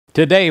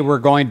Today we're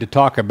going to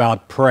talk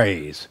about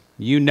praise.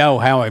 You know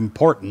how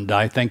important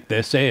I think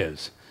this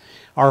is.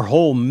 Our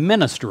whole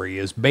ministry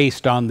is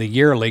based on the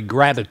yearly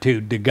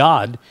gratitude to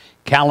God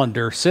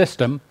calendar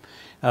system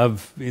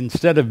of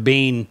instead of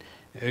being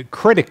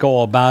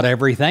critical about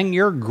everything,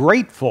 you're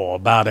grateful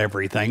about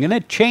everything, and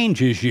it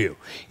changes you.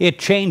 It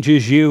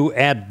changes you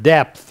at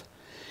depth.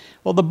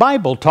 Well, the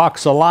Bible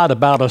talks a lot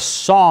about a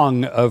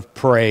song of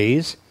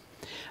praise.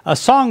 A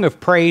song of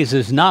praise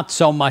is not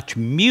so much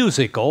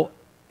musical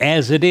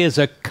as it is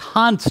a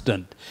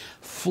constant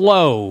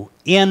flow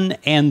in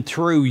and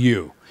through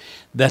you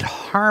that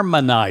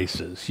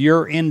harmonizes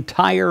your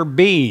entire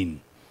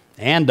being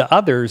and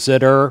others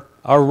that are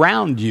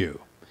around you.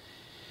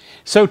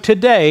 So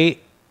today,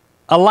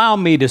 allow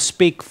me to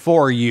speak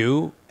for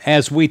you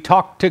as we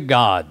talk to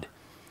God.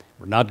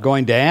 We're not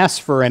going to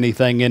ask for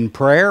anything in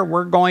prayer.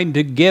 We're going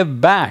to give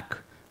back.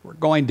 We're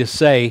going to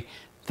say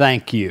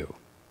thank you.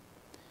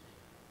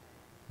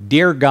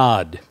 Dear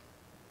God,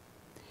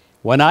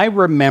 when I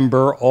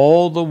remember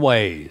all the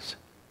ways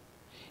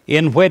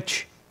in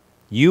which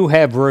you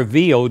have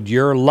revealed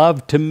your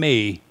love to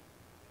me,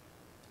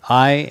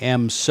 I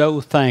am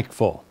so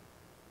thankful.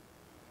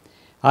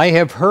 I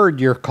have heard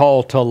your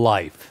call to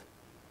life,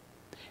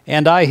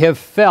 and I have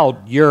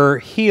felt your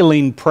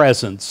healing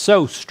presence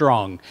so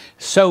strong,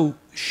 so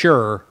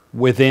sure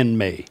within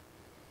me.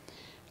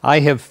 I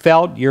have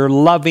felt your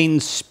loving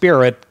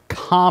spirit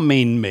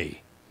calming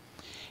me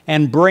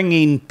and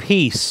bringing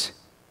peace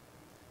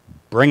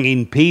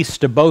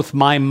to both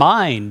my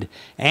mind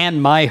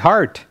and my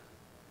heart,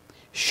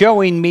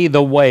 showing me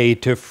the way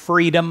to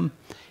freedom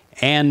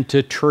and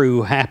to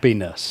true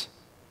happiness.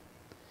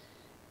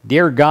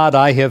 Dear God,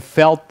 I have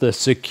felt the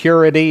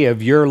security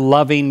of your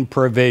loving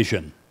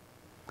provision.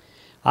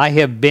 I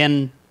have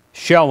been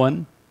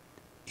shown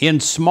in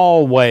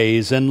small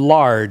ways and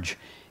large,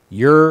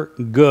 your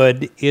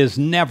good is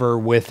never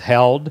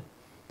withheld.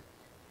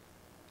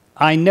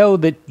 I know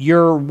that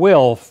your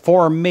will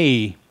for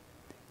me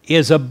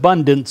is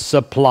abundant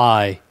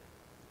supply,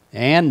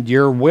 and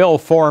your will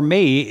for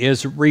me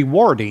is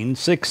rewarding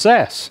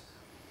success.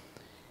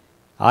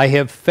 I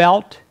have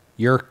felt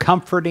your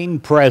comforting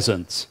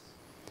presence.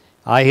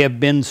 I have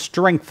been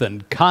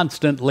strengthened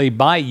constantly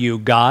by you,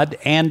 God,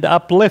 and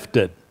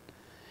uplifted.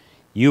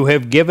 You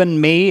have given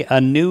me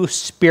a new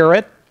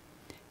spirit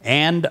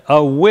and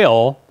a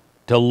will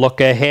to look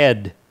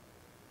ahead.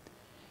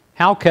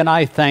 How can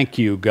I thank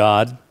you,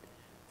 God,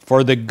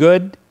 for the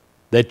good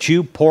that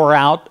you pour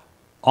out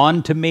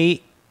onto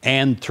me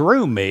and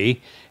through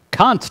me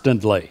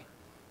constantly,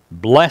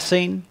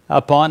 blessing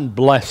upon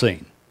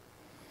blessing?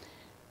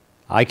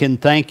 I can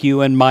thank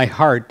you in my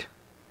heart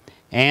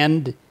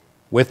and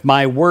with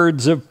my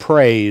words of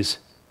praise,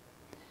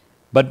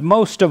 but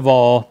most of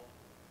all,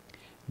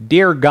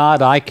 dear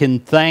God, I can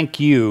thank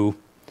you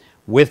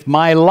with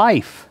my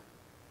life.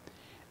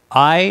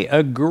 I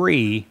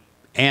agree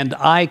and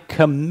I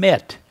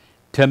commit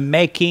to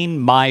making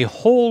my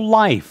whole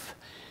life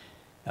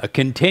a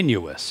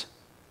continuous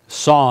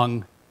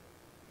song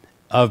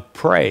of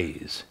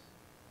praise.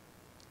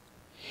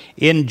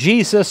 In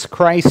Jesus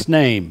Christ's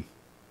name,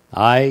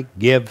 I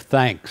give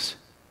thanks.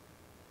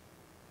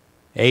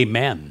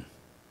 Amen.